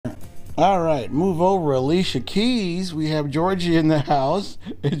All right, move over, Alicia Keys. We have Georgie in the house.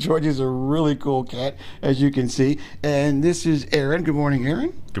 Georgie's a really cool cat, as you can see. And this is Aaron. Good morning,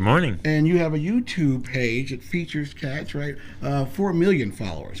 Aaron. Good morning. And you have a YouTube page that features cats, right? 4 million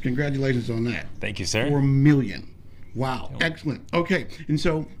followers. Congratulations on that. Thank you, sir. 4 million. Wow, excellent. Okay, and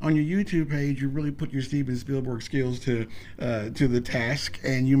so on your YouTube page, you really put your Steven Spielberg skills to the task,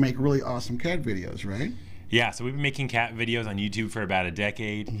 and you make really awesome cat videos, right? Yeah, so we've been making cat videos on YouTube for about a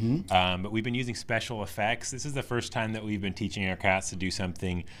decade, but we've been using special effects. This is the first time that we've been teaching our cats to do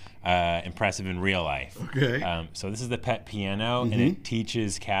something impressive in real life. Okay. So this is the pet piano, and it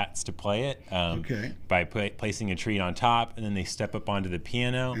teaches cats to play it by placing a treat on top, and then they step up onto the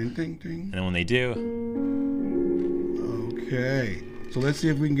piano, Ding, ding, ding. and then when they do... Okay. So let's see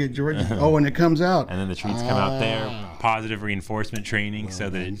if we can get Georgie. Oh, and it comes out. And then the treats come out there. Positive reinforcement training, Well so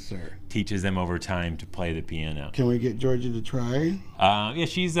that done, it sir. teaches them over time to play the piano. Can we get Georgie to try? Yeah,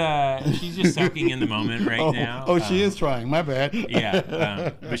 she's just soaking in the moment right now. Oh, she is trying. My bad.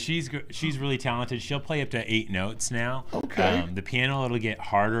 Yeah, but she's really talented. She'll play up to 8 notes now. Okay. The piano, it'll get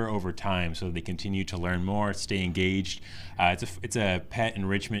harder over time, so they continue to learn more, stay engaged. It's a pet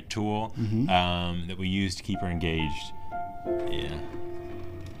enrichment tool that we use to keep her engaged. Yeah.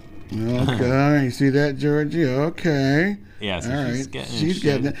 Okay, you see that, Georgie? Okay. Yeah, so all she's right. getting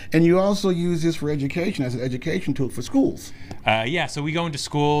getting it. And you also use this for education as an education tool for schools. Yeah, so we go into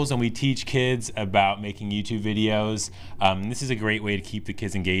schools and we teach kids about making YouTube videos. This is a great way to keep the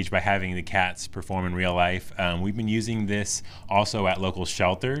kids engaged by having the cats perform in real life. We've been using this also at local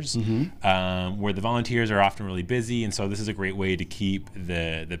shelters where the volunteers are often really busy, and so this is a great way to keep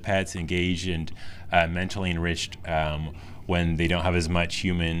the pets engaged and mentally enriched when they don't have as much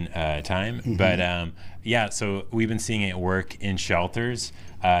human time. But yeah, so we've been seeing it work in shelters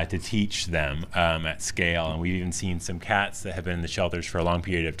to teach them at scale, and we've even seen some cats that have been in the shelters for a long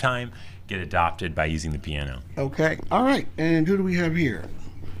period of time get adopted by using the piano. Okay, all right, and who do we have here?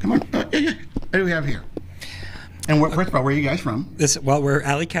 Come on, who do we have here? And first of all, where are you guys from? Well, we're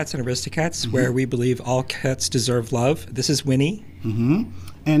Alley Cats and Aristocats, where we believe all cats deserve love. This is Winnie.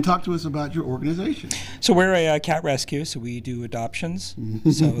 And talk to us about your organization. So we're a cat rescue, so we do adoptions.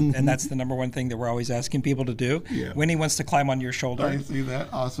 And that's the number one thing that we're always asking people to do. Yeah. Winnie wants to climb on your shoulder. I see that.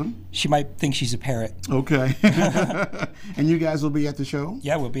 Awesome. She might think she's a parrot. Okay. And you guys will be at the show?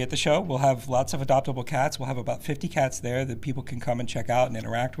 Yeah, we'll be at the show. We'll have lots of adoptable cats. We'll have about 50 cats there that people can come and check out and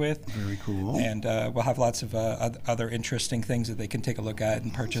interact with. Very cool. And we'll have lots of other interesting things that they can take a look at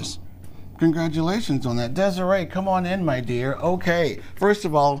and purchase. Congratulations on that. Desiree, come on in, my dear. Okay. First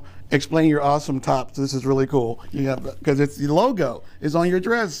of all, explain your awesome tops. This is really cool. Because it's the logo is on your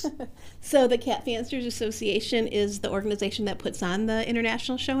dress. So the Cat Fanciers Association is the organization that puts on the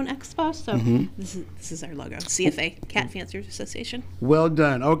International Show and Expo. So this is our logo, CFA, Cat Fanciers Association. Well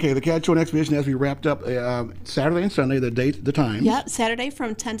done. Okay, the Cat Show and Exhibition has to be wrapped up Saturday and Sunday, the date, the time. Yep, Saturday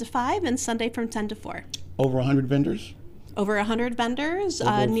from 10 to 5 and Sunday from 10 to 4. Over 100 vendors? Over 100 vendors,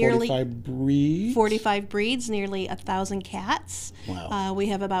 Over nearly 45 breeds? 45 breeds, nearly 1,000 cats. Wow. We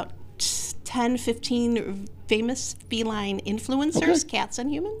have about 10, 15 famous feline influencers, cats and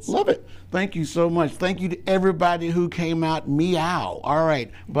humans. Love it. Thank you so much. Thank you to everybody who came out. Meow. All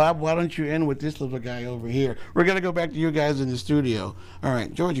right. Bob, why don't you end with this little guy over here? We're going to go back to you guys in the studio. All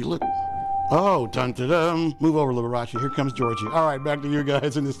right. Georgie, look. Oh, dun-dun-dun. Move over, little Rashi. Here comes Georgie. All right. Back to you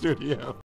guys in the studio.